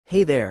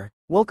Hey there,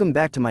 welcome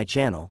back to my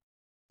channel.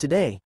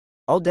 Today,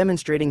 I'll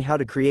demonstrating how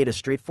to create a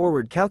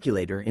straightforward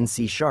calculator in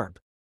C#.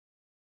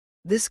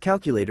 This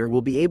calculator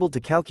will be able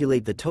to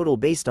calculate the total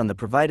based on the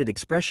provided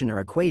expression or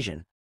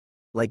equation,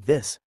 like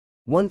this.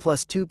 1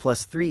 plus 2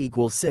 plus 3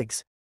 equals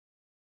 6.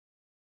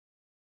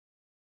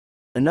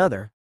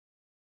 Another.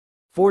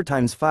 4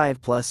 times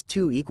 5 plus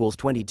 2 equals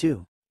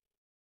 22.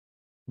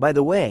 By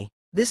the way,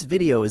 this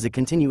video is a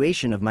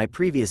continuation of my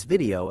previous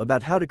video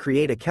about how to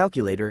create a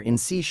calculator in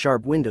C#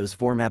 Windows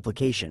form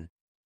application.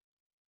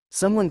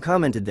 Someone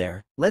commented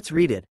there, let's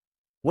read it.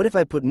 What if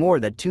I put more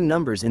than two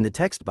numbers in the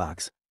text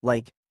box,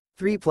 like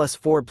 3 plus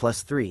 4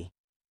 plus 3?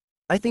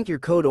 I think your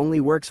code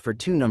only works for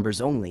two numbers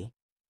only.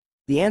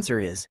 The answer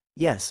is,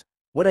 yes.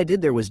 What I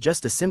did there was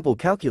just a simple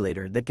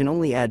calculator that can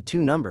only add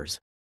two numbers.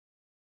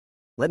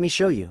 Let me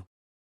show you.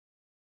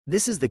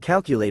 This is the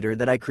calculator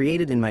that I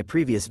created in my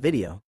previous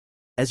video.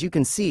 As you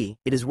can see,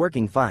 it is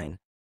working fine.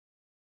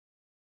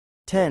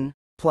 10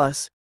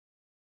 plus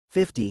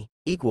 50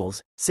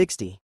 equals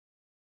 60.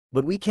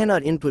 But we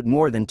cannot input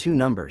more than two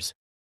numbers.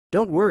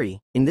 Don't worry,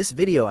 in this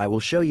video I will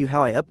show you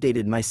how I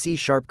updated my C#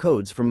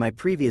 codes from my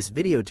previous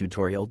video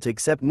tutorial to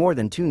accept more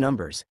than two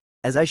numbers,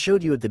 as I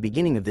showed you at the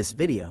beginning of this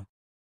video.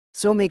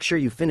 So make sure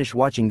you finish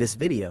watching this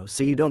video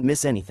so you don't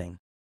miss anything.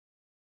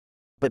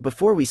 But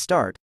before we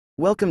start,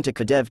 welcome to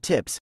Codev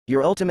Tips,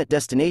 your ultimate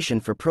destination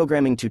for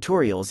programming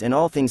tutorials and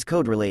all things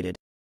code related.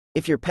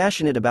 If you're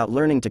passionate about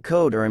learning to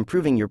code or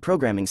improving your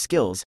programming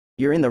skills,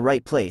 you're in the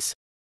right place.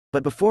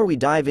 But before we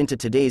dive into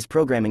today's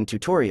programming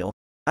tutorial,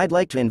 I'd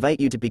like to invite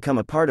you to become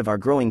a part of our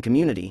growing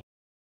community.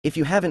 If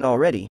you haven't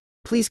already,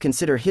 please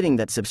consider hitting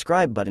that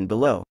subscribe button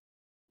below.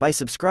 By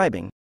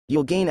subscribing,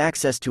 you'll gain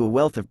access to a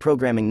wealth of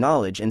programming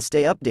knowledge and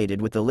stay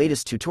updated with the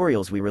latest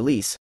tutorials we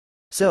release.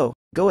 So,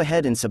 go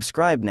ahead and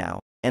subscribe now,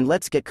 and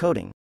let's get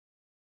coding.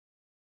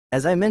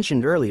 As I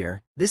mentioned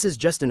earlier, this is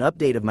just an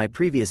update of my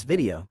previous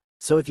video,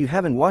 so if you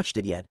haven't watched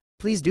it yet,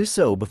 please do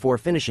so before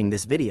finishing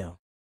this video.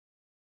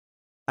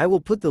 I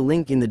will put the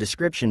link in the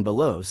description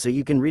below so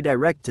you can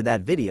redirect to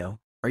that video,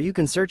 or you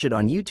can search it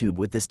on YouTube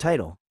with this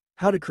title,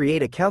 How to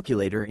Create a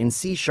Calculator in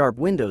C#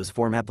 Windows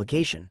Form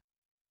Application.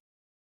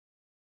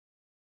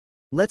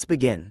 Let's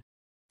begin.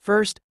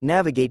 First,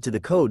 navigate to the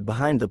code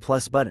behind the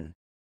plus button.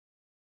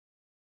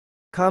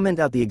 Comment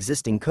out the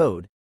existing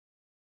code.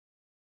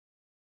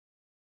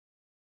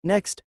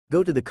 Next,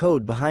 go to the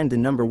code behind the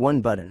number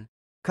 1 button,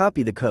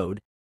 copy the code,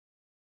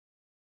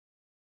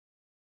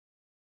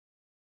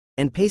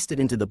 and paste it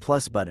into the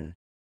plus button.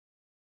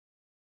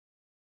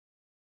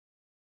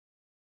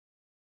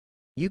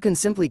 You can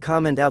simply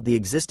comment out the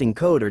existing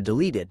code or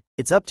delete it,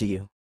 it's up to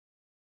you.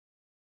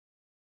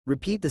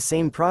 Repeat the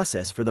same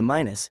process for the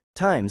minus,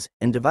 times,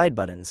 and divide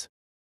buttons.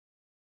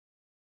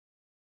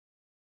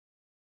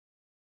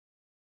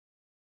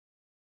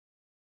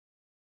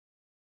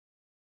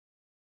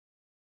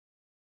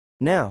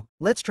 Now,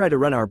 let's try to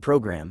run our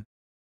program.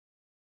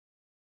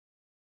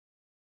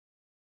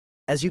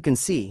 As you can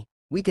see,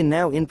 we can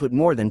now input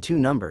more than two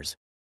numbers.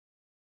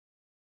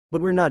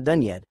 But we're not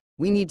done yet,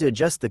 we need to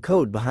adjust the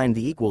code behind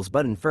the equals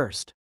button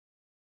first.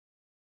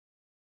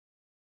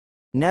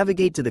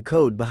 Navigate to the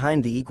code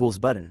behind the equals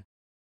button.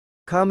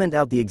 Comment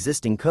out the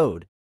existing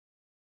code.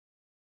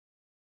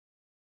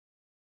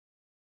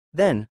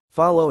 Then,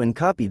 follow and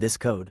copy this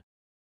code.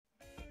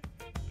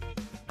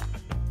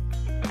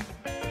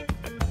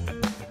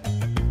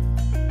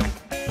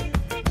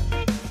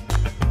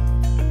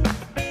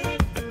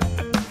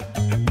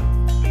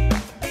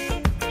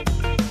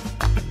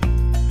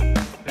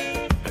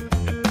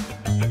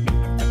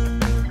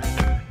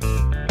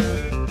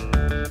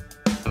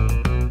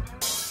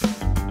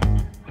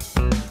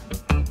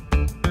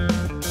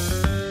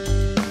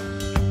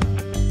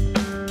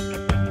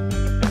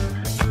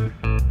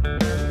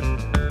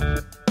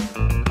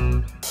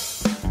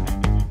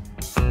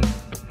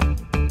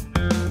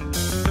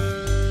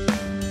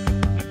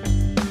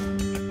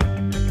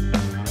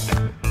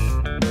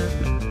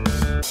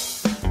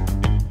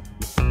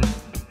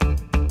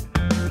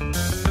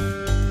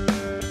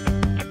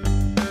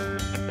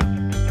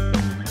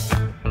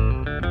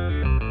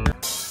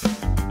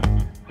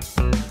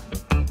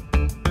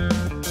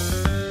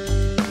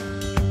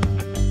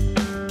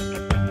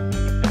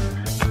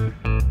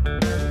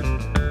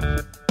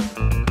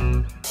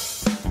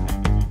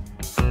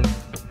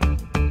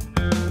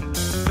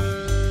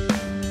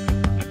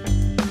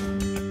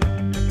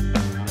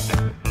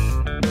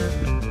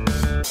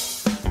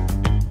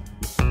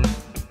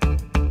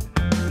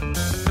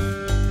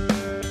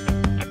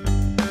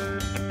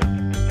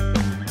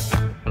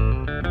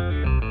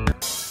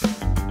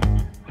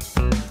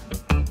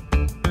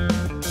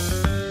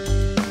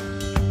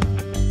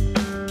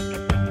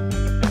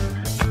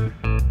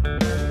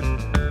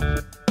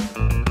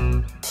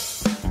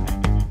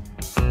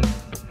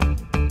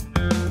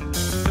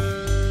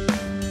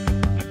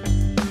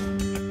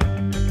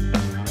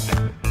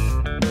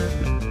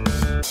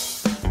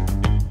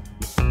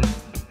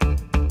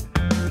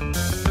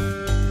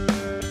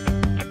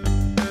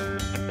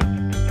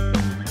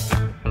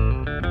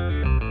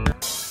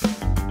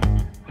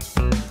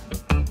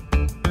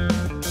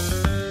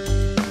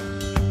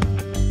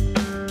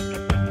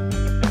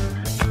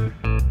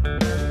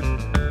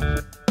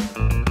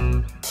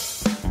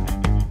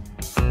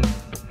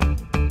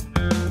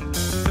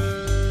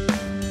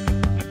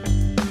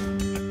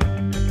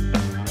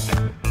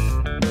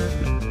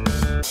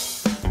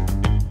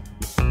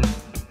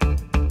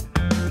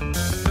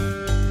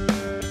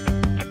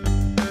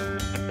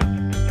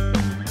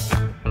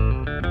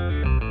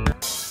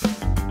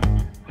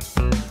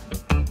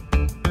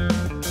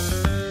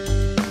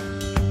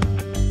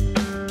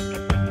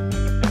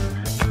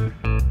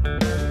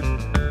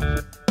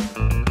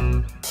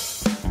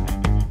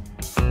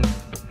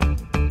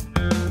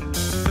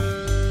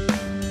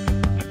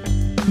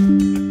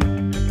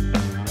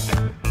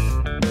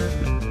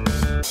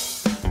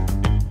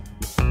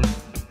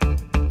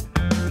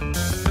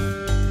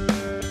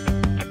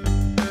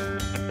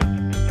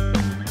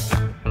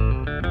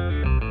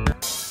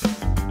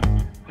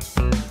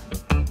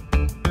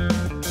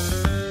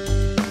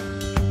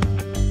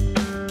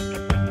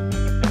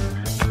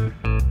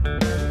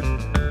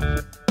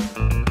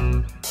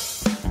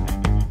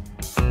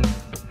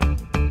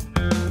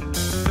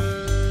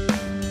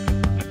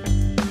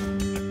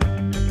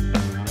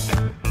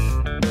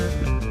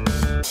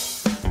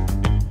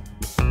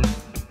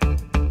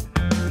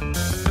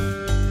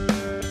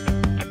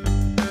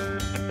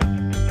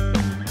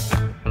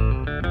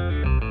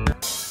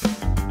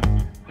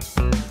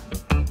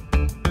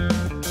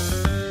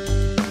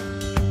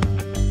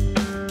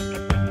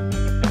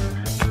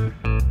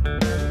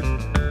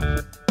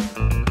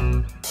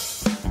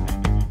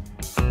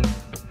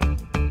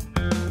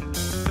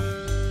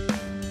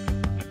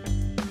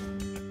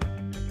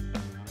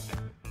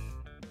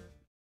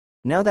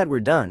 Now that we're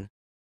done,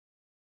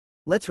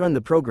 let's run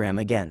the program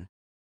again.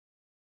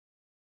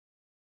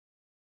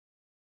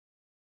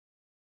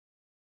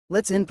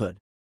 Let's input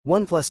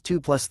 1 plus 2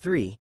 plus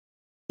 3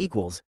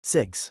 equals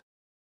 6.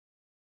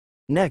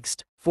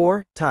 Next,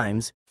 4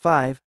 times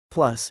 5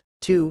 plus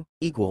 2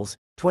 equals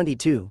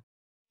 22.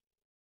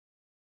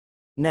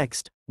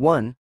 Next,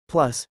 1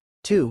 plus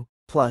 2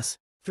 plus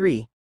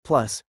 3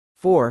 plus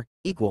 4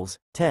 equals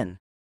 10.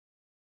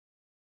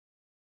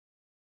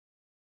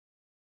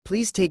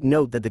 Please take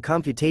note that the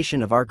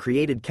computation of our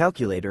created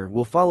calculator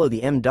will follow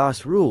the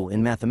MDOS rule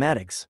in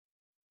mathematics.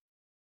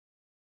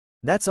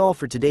 That's all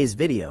for today's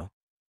video.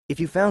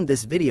 If you found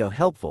this video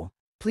helpful,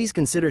 please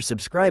consider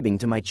subscribing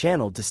to my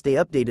channel to stay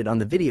updated on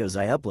the videos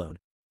I upload.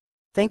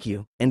 Thank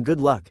you, and good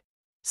luck.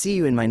 See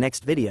you in my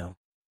next video.